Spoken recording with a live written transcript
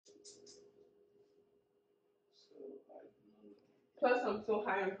Plus, I'm so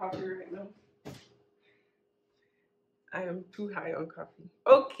high on coffee right now. I am too high on coffee.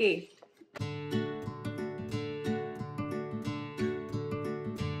 Okay.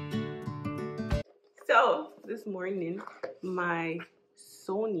 So, this morning, my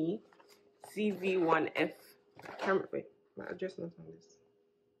Sony ZV1-F camera. Wait, my address not on this.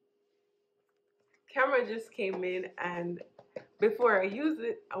 Camera just came in, and before I use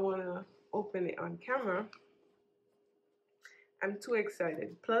it, I want to open it on camera. I'm too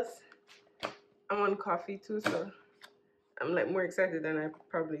excited. Plus, I'm on coffee too, so I'm like more excited than I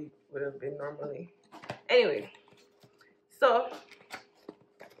probably would have been normally. Anyway, so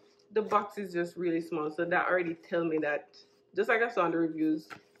the box is just really small, so that already tell me that, just like I saw in the reviews,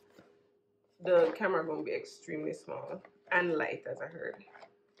 the camera gonna be extremely small and light, as I heard.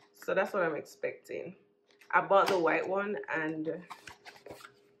 So that's what I'm expecting. I bought the white one, and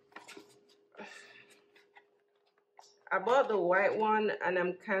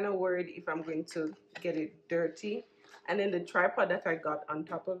I'm kind of worried if I'm going to get it dirty. And then the tripod that I got on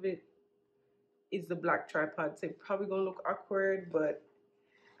top of it is the black tripod, so it's probably gonna look awkward, but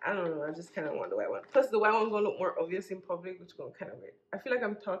I don't know. I just kind of want the white one. Plus, the white one's gonna look more obvious in public, which is gonna kind of weird. I feel like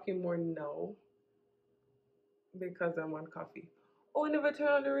I'm talking more now because I'm on coffee. Oh, I never turned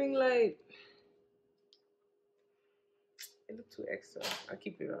on the ring light. It looked too extra. I'll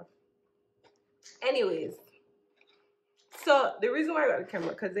keep it off. Anyways, so the reason why I got the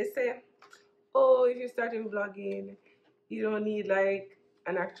camera, because they say, oh, if you're starting vlogging, you don't need like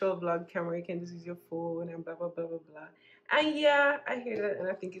an actual vlog camera. You can just use your phone and blah blah blah blah blah. And yeah, I hear that, and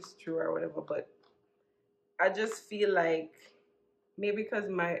I think it's true or whatever. But I just feel like maybe because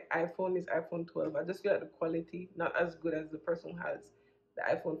my iPhone is iPhone 12, I just feel like the quality not as good as the person who has the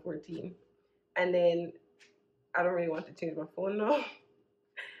iPhone 14. And then I don't really want to change my phone now.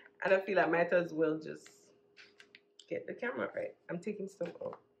 And I feel like I might as well just get the camera right. I'm taking stuff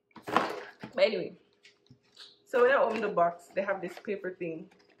off. But anyway, so when I open the box, they have this paper thing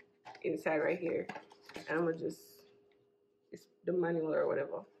inside right here. And I'm gonna just, it's the manual or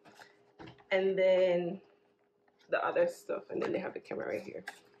whatever. And then the other stuff, and then they have the camera right here.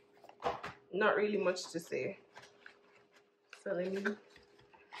 Not really much to say. So let me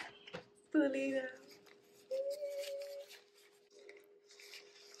pull it out.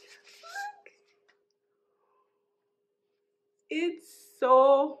 It's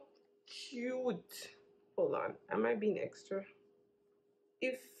so cute. Hold on, am I being extra?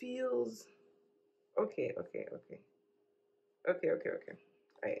 It feels okay.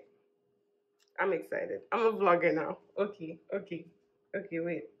 Alright. I'm excited. I'm a vlogger now. Okay,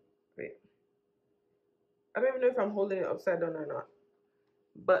 wait. I don't even know if I'm holding it upside down or not.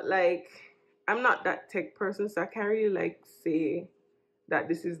 But like, I'm not that tech person, so I can't really like say that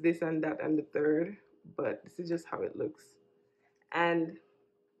this is this and that and the third, but this is just how it looks. And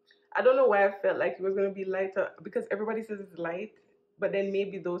I don't know why I felt like it was gonna be lighter, because everybody says it's light, but then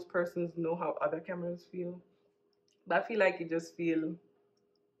maybe those persons know how other cameras feel. But I feel like it just feels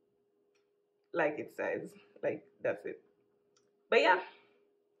like its size. Like that's it. But yeah,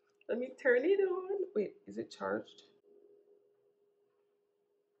 let me turn it on. Wait, is it charged?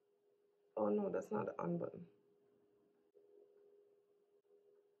 Oh no, that's not the on button.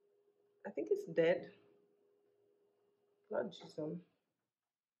 I think it's dead. Not Jesus.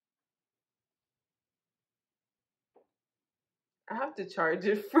 I have to charge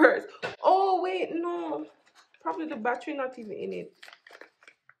it first. Oh wait, no. Probably the battery not even in it.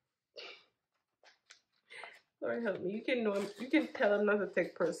 Lord help me. You can know, you can tell I'm not a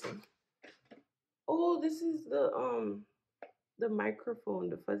tech person. Oh, this is the microphone,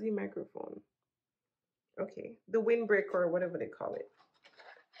 the fuzzy microphone. Okay, the windbreaker or whatever they call it.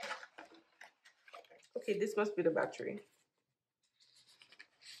 Okay, this must be the battery.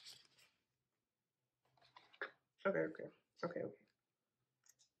 Okay.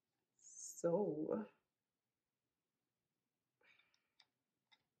 So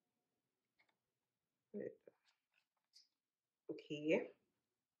okay,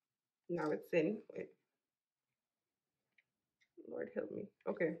 now it's in. Wait. Lord help me.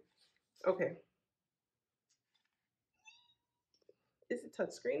 Okay. Is it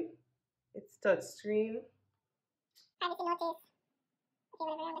touchscreen? It's touchscreen. Privacy notice. Okay,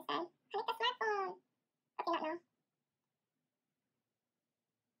 whatever, I understand. Connect the smartphone. Okay, not now.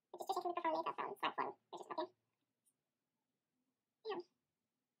 It's just checking the performance of smartphone. Which is okay. Damn.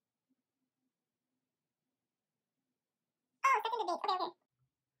 Oh, setting the date. Okay.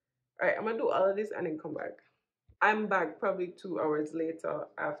 Alright, I'm gonna do all of this and then come back. I'm back probably 2 hours later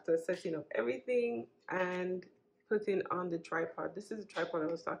after setting up everything and putting on the tripod. This is the tripod I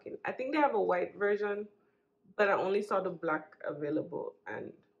was talking. I think they have a white version, but I only saw the black available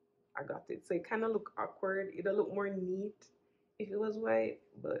and I got it. So it kind of look awkward. It'll look more neat if it was white,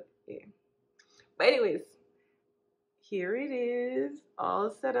 but yeah. But anyways, here it is, all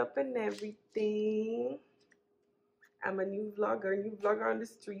set up and everything. I'm a new vlogger on the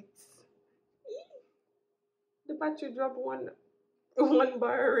streets. The battery dropped one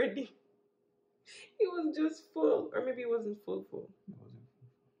bar already. It was just full, or maybe it wasn't full.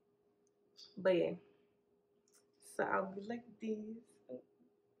 But yeah, so I'll be like this.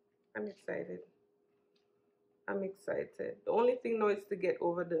 I'm excited. I'm excited. The only thing now is to get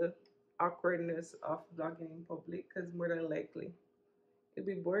over the awkwardness of vlogging in public, because more than likely it'd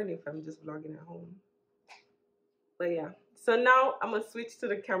be boring if I'm just vlogging at home. But yeah, so now I'm gonna switch to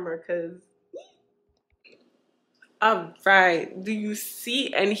the camera because all right, do you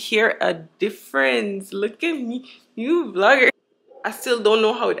see and hear a difference? Look at me, you vlogger. I still don't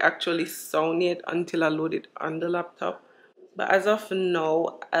know how it actually sounds yet until I load it on the laptop, but as of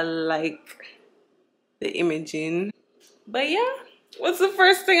now I like the imaging. But yeah, what's the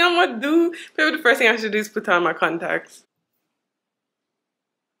first thing I'm gonna do? Maybe the first thing I should do is put on my contacts.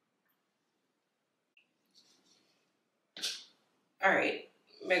 All right,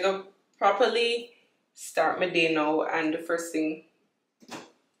 I'm gonna properly start my day now, and the first thing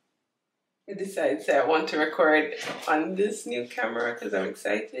I decided I want to record on this new camera because I'm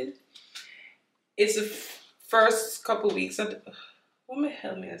excited. It's the first couple weeks of what my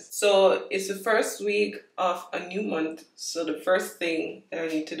hell mess. So it's the first week of a new month. So the first thing that I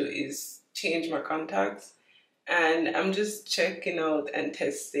need to do is change my contacts. And I'm just checking out and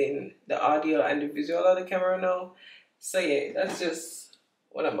testing the audio and the visual of the camera now. So yeah, that's just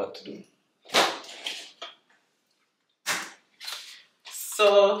what I'm about to do.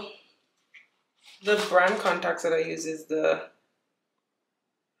 So the brand contacts that I use is the,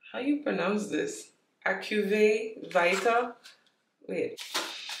 how you pronounce this? Acuvue Vita. Wait.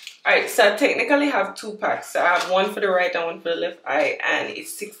 Alright, so I technically have 2 packs. So I have one for the right and one for the left eye, and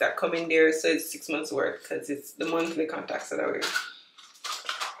it's 6 that come in there, so it's 6 months worth because it's the monthly contacts that I wear.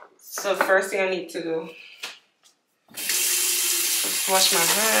 So first thing I need to do is wash my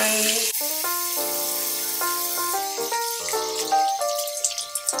hands.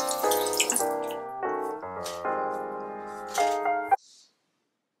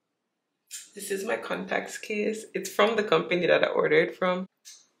 This is my contacts case. It's from the company that I ordered from.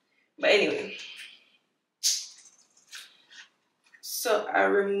 But anyway, so I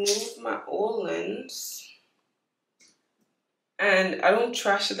removed my old lens, and I don't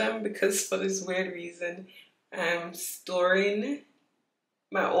trash them because for this weird reason I'm storing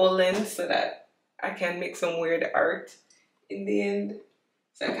my old lens so that I can make some weird art in the end.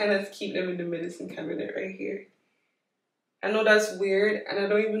 So I kind of keep them in the medicine cabinet right here. I know that's weird and I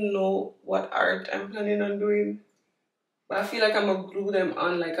don't even know what art I'm planning on doing, but I feel like I'm gonna glue them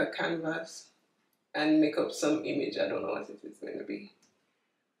on like a canvas and make up some image. I don't know what it is going to be.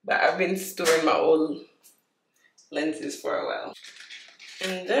 But I've been storing my old lenses for a while.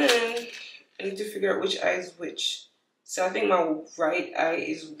 And then I need to figure out which eye is which. So I think my right eye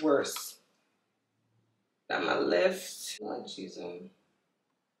is worse than my left. Oh, jeez.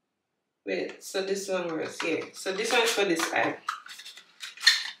 Wait, so this one worse. Yeah, so this one's for this eye.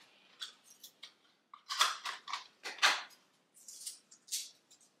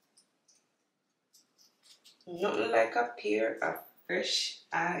 Nothing like a pair of fresh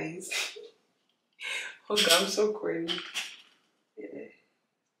eyes. Oh God, I'm so corny. Yeah.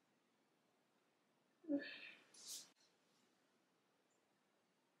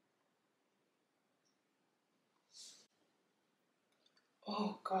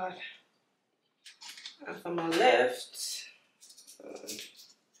 Oh God. And for my left,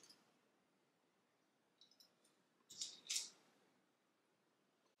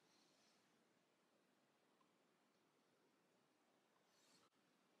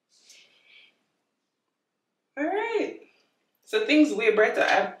 all right. So things way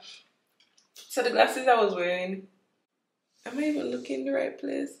brighter. So the glasses I was wearing, am I even looking in the right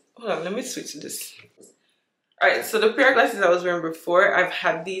place? Hold on, let me switch this. All right, so the pair of glasses I was wearing before, I've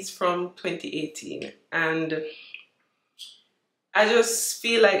had these from 2018, and I just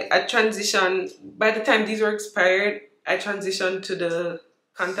feel like I transitioned, by the time these were expired, I transitioned to the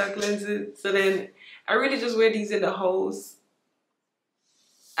contact lenses. So then I really just wear these in the house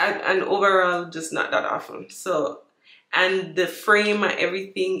and overall just not that often. So, and the frame and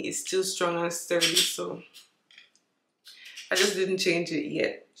everything is still strong and sturdy, so I just didn't change it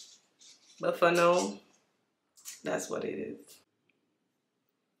yet. But for now, that's what it is.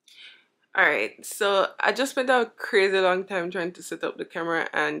 Alright, so I just spent a crazy long time trying to set up the camera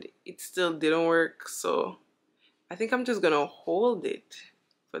and it still didn't work, so I think I'm just gonna hold it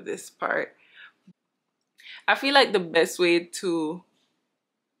for this part. I feel like the best way to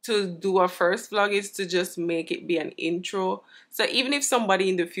do a first vlog is to just make it be an intro. So even if somebody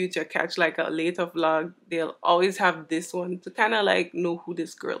in the future catch like a later vlog, they'll always have this one to kind of like know who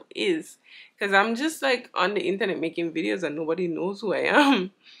this girl is. Because I'm just like on the internet making videos and nobody knows who I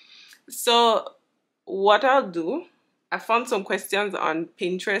am. So what I'll do, I found some questions on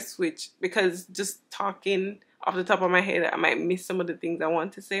Pinterest, which, because just talking off the top of my head, I might miss some of the things I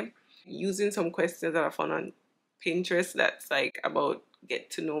want to say. Using some questions that I found on Pinterest that's like about get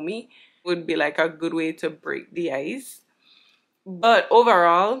to know me would be like a good way to break the ice. But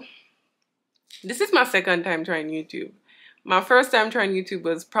overall, this is my second time trying YouTube. My first time trying YouTube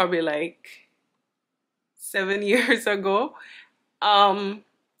was probably like 7 years ago.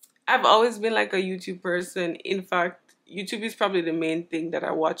 I've always been like a YouTube person. In fact, YouTube is probably the main thing that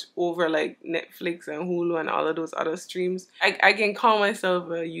I watch over like Netflix and Hulu and all of those other streams. I can call myself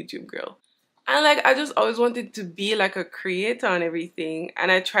a YouTube girl. And like I just always wanted to be like a creator and everything.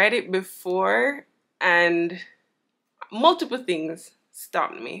 And I tried it before and multiple things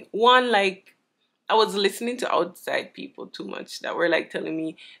stopped me. One, like I was listening to outside people too much that were like telling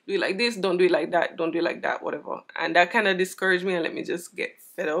me, do it like this, don't do it like that, don't do it like that, whatever. And that kind of discouraged me and let me just get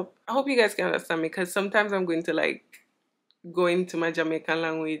fed up. I hope you guys can understand me, because sometimes I'm going to like go into my Jamaican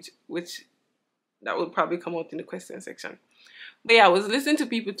language, which that will probably come out in the question section. But yeah, I was listening to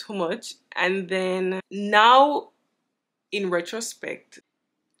people too much. And then now, in retrospect,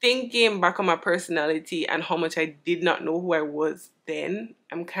 thinking back on my personality and how much I did not know who I was then,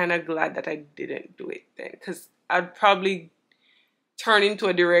 I'm kind of glad that I didn't do it then, because I'd probably turn into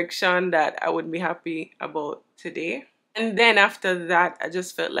a direction that I wouldn't be happy about today. And then after that, I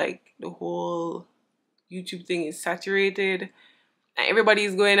just felt like the whole YouTube thing is saturated and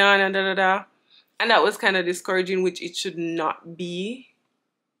everybody's going on and da da da. And that was kind of discouraging, which it should not be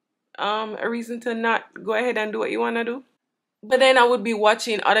a reason to not go ahead and do what you want to do. But then I would be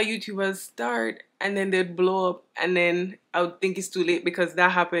watching other YouTubers start and then they'd blow up, and then I would think it's too late because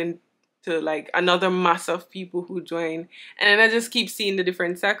that happened to like another mass of people who join. And then I just keep seeing the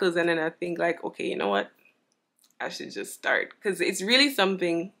different cycles, and then I think like, okay, you know what? I should just start, because it's really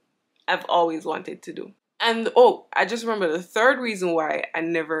something I've always wanted to do. And oh, I just remember the third reason why I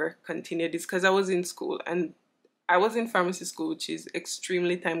never continued is because I was in school, and I was in pharmacy school, which is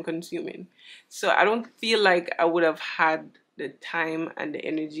extremely time consuming. So I don't feel like I would have had the time and the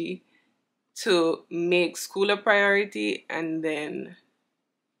energy to make school a priority and then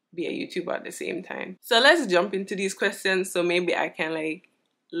be a YouTuber at the same time. So let's jump into these questions so maybe I can like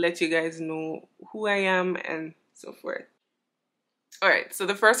let you guys know who I am and so forth. Alright, so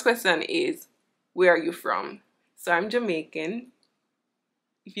the first question is, where are you from? So I'm Jamaican,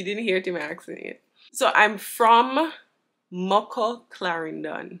 if you didn't hear it in my accent yet. So I'm from Mucko,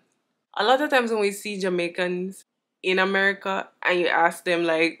 Clarendon. A lot of times when we see Jamaicans in America and you ask them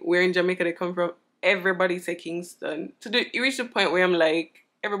like where in Jamaica they come from, everybody say Kingston. You reach the point where I'm like,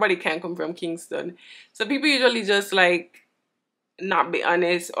 everybody can come from Kingston. So people usually just like not be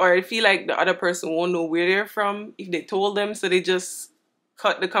honest, or feel like the other person won't know where they're from if they told them, so they just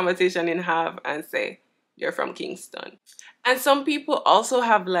cut the conversation in half and say they're from Kingston. And some people also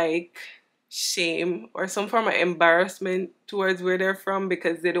have like shame or some form of embarrassment towards where they're from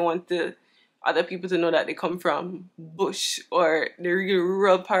because they don't want other people to know that they come from bush or the real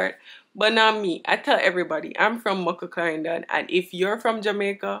rural part. But not me. I tell everybody I'm from Mucko, Clarendon, and if you're from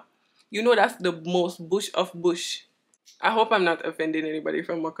Jamaica, you know that's the most bush of bush. I hope I'm not offending anybody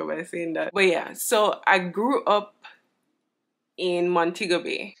from Mucko by saying that. But yeah, so I grew up in Montego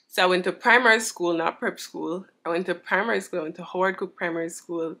Bay. So I went to primary school, not prep school. I went to primary school, I went to Howard Cook Primary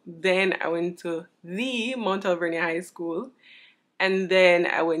School. Then I went to the Mount Alvernia High School. And then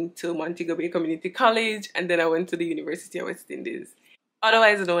I went to Montego Bay Community College. And then I went to the University of West Indies,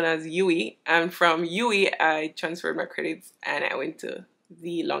 otherwise known as UWI. And from UWI, I transferred my credits and I went to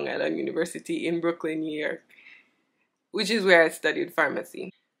the Long Island University in Brooklyn, New York, which is where I studied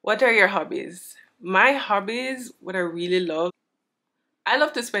pharmacy. What are your hobbies? My hobbies, what I really love, I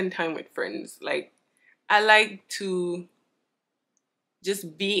love to spend time with friends. Like, I like to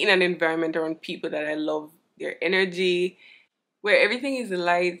just be in an environment around people that I love their energy, where everything is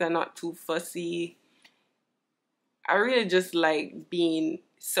light and not too fussy. I really just like being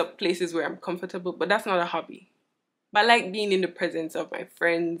some places where I'm comfortable, but that's not a hobby. But I like being in the presence of my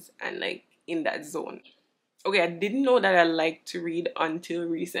friends and like in that zone. Okay, I didn't know that I like to read until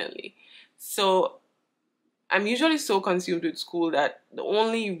recently. So I'm usually so consumed with school that the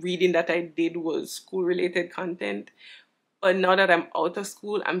only reading that I did was school-related content. But now that I'm out of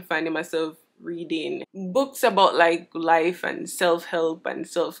school, I'm finding myself reading books about like life and self-help and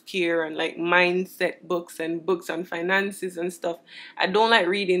self-care and like mindset books and books on finances and stuff. I don't like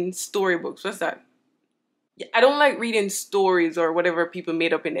reading storybooks. What's that? I don't like reading stories or whatever people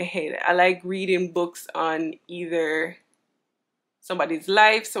made up in their head. I like reading books on either somebody's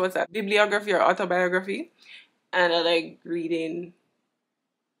life, so what's that, bibliography or autobiography, and I like reading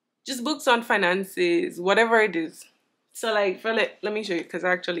just books on finances, whatever it is. So like, let me show you, because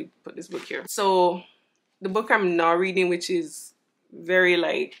I actually put this book here. So the book I'm now reading, which is very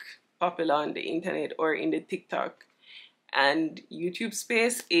like popular on the internet or in the TikTok and YouTube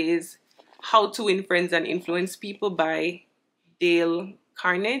space, is How to Win Friends and Influence People by Dale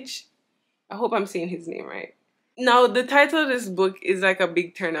Carnegie. I hope I'm saying his name right. Now, the title of this book is like a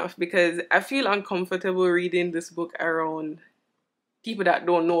big turnoff because I feel uncomfortable reading this book around people that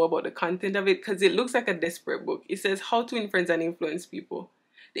don't know about the content of it, because it looks like a desperate book. It says How to Win Friends and Influence People.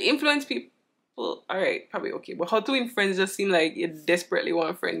 The influence people, alright, probably okay, but How to Win Friends just seem like you desperately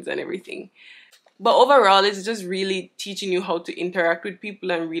want friends and everything. But overall, it's just really teaching you how to interact with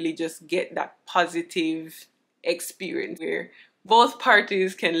people and really just get that positive experience where both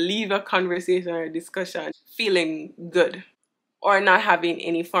parties can leave a conversation or a discussion feeling good or not having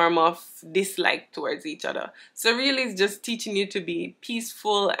any form of dislike towards each other. So really it's just teaching you to be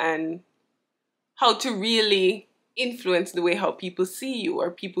peaceful and how to really influence the way how people see you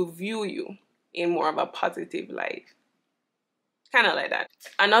or people view you in more of a positive light. Kind of like that.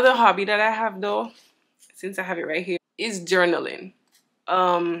 Another hobby that I have though, since I have it right here, is journaling.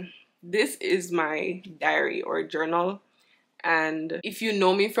 This is my diary or journal. And if you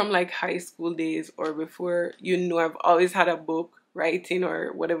know me from like high school days or before, you know I've always had a book, writing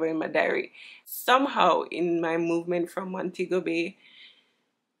or whatever in my diary. Somehow in my movement from Montego Bay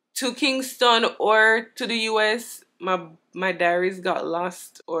to Kingston or to the US, my diaries got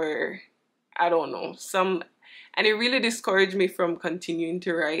lost, or I don't know, and it really discouraged me from continuing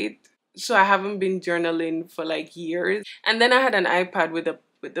to write. So I haven't been journaling for like years. And then I had an iPad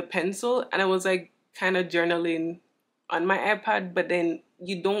with the pencil, and I was like kind of journaling on my iPad, but then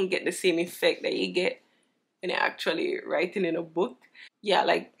you don't get the same effect that you get when you're actually writing in a book. Yeah,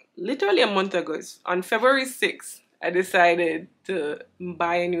 like literally a month ago, on February 6th, I decided to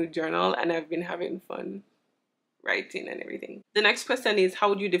buy a new journal, and I've been having fun writing and everything. The next question is, how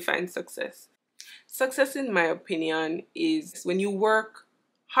would you define success? Success, in my opinion, is when you work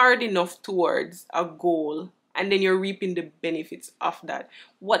hard enough towards a goal and then you're reaping the benefits of that.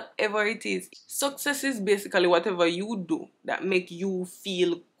 Whatever it is, success is basically whatever you do that make you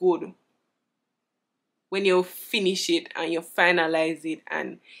feel good when you finish it and you finalize it,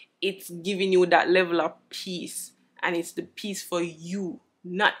 and it's giving you that level of peace, and it's the peace for you,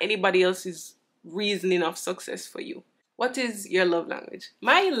 not anybody else's reasoning of success for you. What is your love language?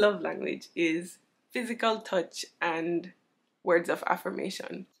 My love language is physical touch and words of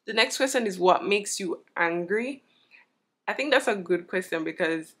affirmation. The next question is, what makes you angry? I think that's a good question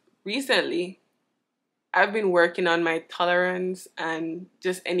because recently I've been working on my tolerance and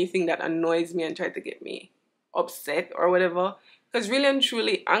just anything that annoys me and try to get me upset or whatever. Because really and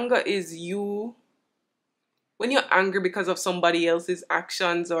truly, anger is you. When you're angry because of somebody else's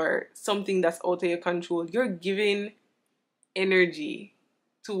actions or something that's out of your control, you're giving energy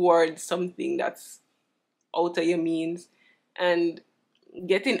towards something that's out of your means. And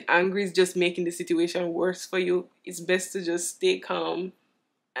getting angry is just making the situation worse for you. It's best to just stay calm.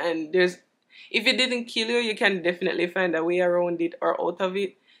 And if it didn't kill you, you can definitely find a way around it or out of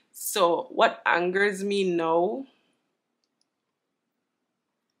it. So what angers me now?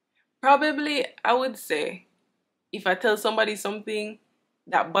 Probably, I would say, if I tell somebody something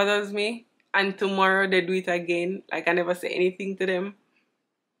that bothers me and tomorrow they do it again, like I never say anything to them,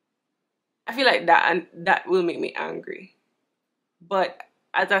 I feel like that, and that will make me angry. But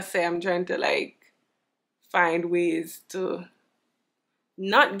as I say, I'm trying to like find ways to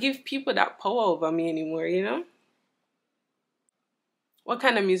not give people that power over me anymore, you know? What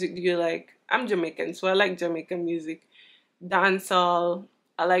kind of music do you like? I'm Jamaican, so I like Jamaican music. Dancehall,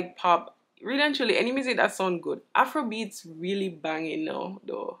 I like pop. Really and truly, any music that sounds good. Afrobeat's really banging now,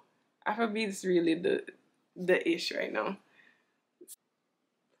 though. Afrobeat's really the ish right now.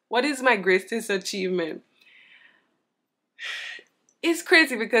 What is my greatest achievement? It's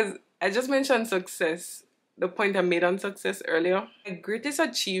crazy because I just mentioned success, the point I made on success earlier. My greatest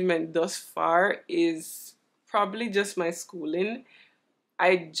achievement thus far is probably just my schooling.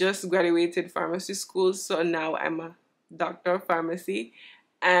 I just graduated pharmacy school, so now I'm a doctor of pharmacy.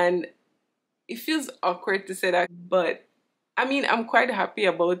 And it feels awkward to say that, but I mean, I'm quite happy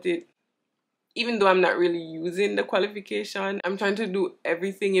about it. even though I'm not really using the qualification, I'm trying to do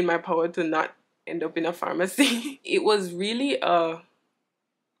everything in my power to not end up in a pharmacy. It was really a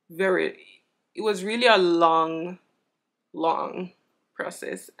long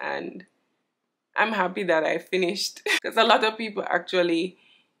process, and I'm happy that I finished because a lot of people actually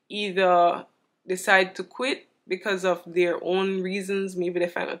either decide to quit because of their own reasons. Maybe they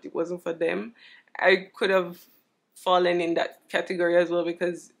find out it wasn't for them. I could have fallen in that category as well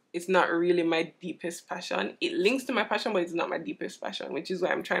because it's not really my deepest passion. It links to my passion, but it's not my deepest passion, which is why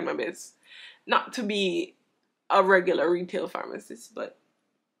I'm trying my best not to be a regular retail pharmacist, but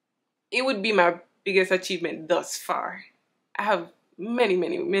it would be my biggest achievement thus far. I have many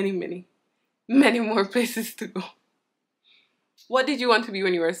more places to go. What did you want to be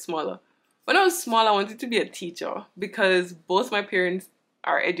when you were smaller? When I was small, I wanted to be a teacher because both my parents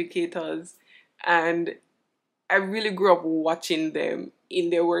are educators and I really grew up watching them in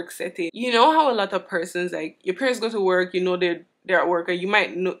their work setting. You know how a lot of persons, like your parents go to work, you know they're at work, or you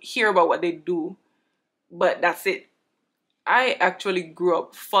might hear about what they do, but that's it. I actually grew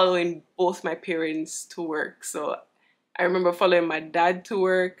up following both my parents to work. So I remember following my dad to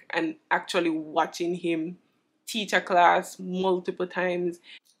work and actually watching him teach a class multiple times.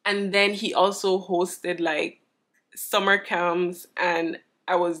 And then he also hosted like summer camps, and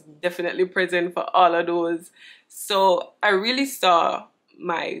I was definitely present for all of those. So I really saw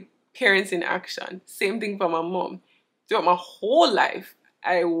my parents in action. Same thing for my mom. Throughout my whole life,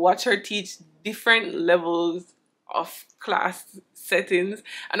 I watched her teach different levels of class settings.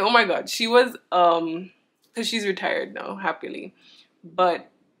 And oh my God, she was, because she's retired now, happily.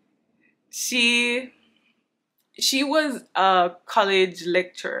 But she was a college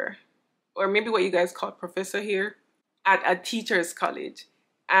lecturer, or maybe what you guys call professor here, at a teacher's college.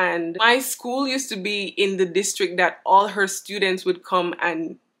 And my school used to be in the district that all her students would come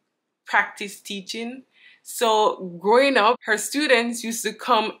and practice teaching. So growing up, her students used to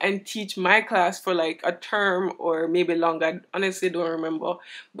come and teach my class for like a term or maybe longer. I honestly don't remember.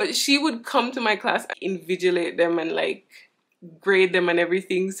 But she would come to my class, invigilate them and like grade them and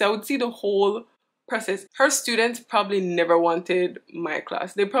everything. So I would see the whole process. Her students probably never wanted my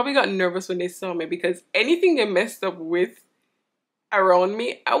class. They probably got nervous when they saw me because anything they messed up with around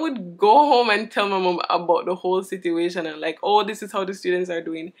me, I would go home and tell my mom about the whole situation and like, oh, this is how the students are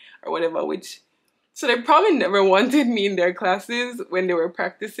doing or whatever, so they probably never wanted me in their classes when they were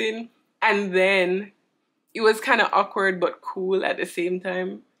practicing. And then it was kind of awkward but cool at the same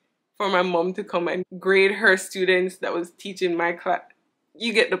time for my mom to come and grade her students that was teaching my class.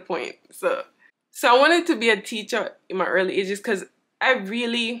 You get the point. So I wanted to be a teacher in my early ages because I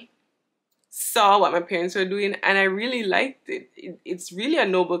really saw what my parents were doing and I really liked it. It's really a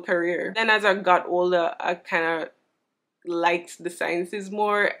noble career. Then as I got older, I kind of liked the sciences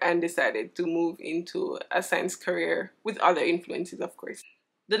more and decided to move into a science career with other influences, of course.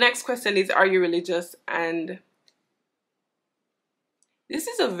 The next question is, are you religious? And this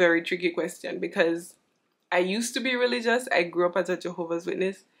is a very tricky question because I used to be religious. I grew up as a Jehovah's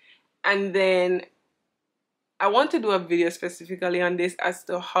Witness. And then I want to do a video specifically on this as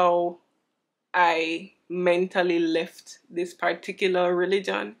to how I mentally left this particular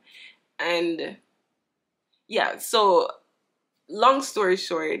religion. And yeah, so long story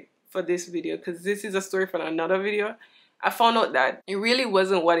short for this video, because this is a story for another video, I found out that it really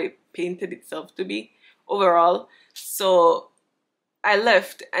wasn't what it painted itself to be overall. So I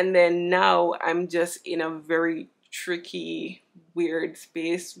left, and then now I'm just in a very tricky, weird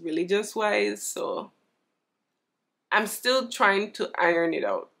space religious-wise. So I'm still trying to iron it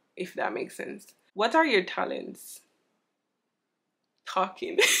out, if that makes sense. What are your talents?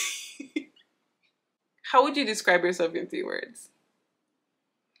 Talking. How would you describe yourself in 3 words?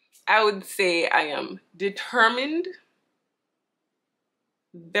 I would say I am determined,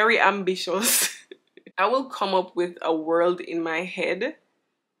 very ambitious. I will come up with a world in my head.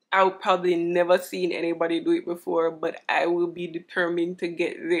 I will probably never seen anybody do it before, but I will be determined to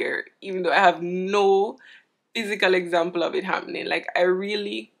get there, even though I have no physical example of it happening. Like I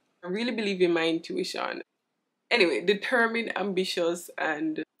really believe in my intuition. Anyway, determined, ambitious,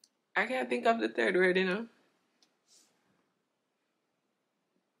 and I can't think of the 3rd word, you know.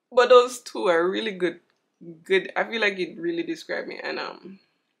 But those 2 are really good. I feel like it really described me. And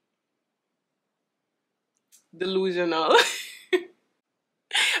delusional.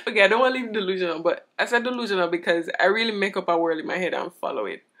 Okay, I don't want to leave delusional, but I said delusional because I really make up a world in my head and follow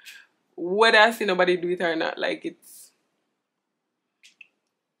it. Whether I see nobody do it or not, like it's...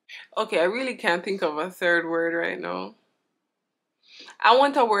 Okay, I really can't think of a 3rd word right now. I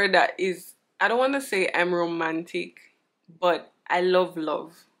want a word that is... I don't want to say I'm romantic, but I love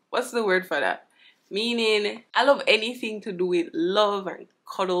love. what's the word for that? Meaning, I love anything to do with love and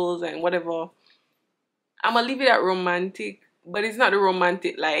cuddles and whatever. I'm gonna leave it at romantic, but it's not a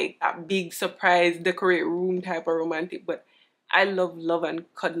romantic like a big surprise, decorate room type of romantic, but I love love and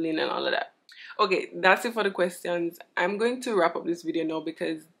cuddling and all of that. Okay, that's it for the questions. I'm going to wrap up this video now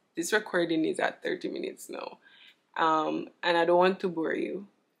because this recording is at 30 minutes now. And I don't want to bore you.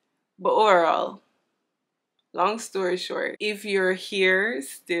 But overall, long story short, if you're here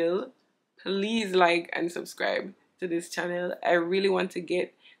still, please like and subscribe to this channel. I really want to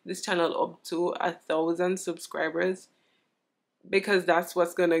get this channel up to 1,000 subscribers because that's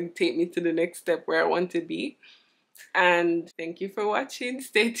what's gonna take me to the next step where I want to be. And thank you for watching.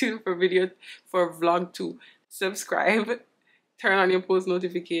 Stay tuned for vlog 2. Subscribe, turn on your post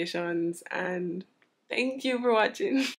notifications, and thank you for watching.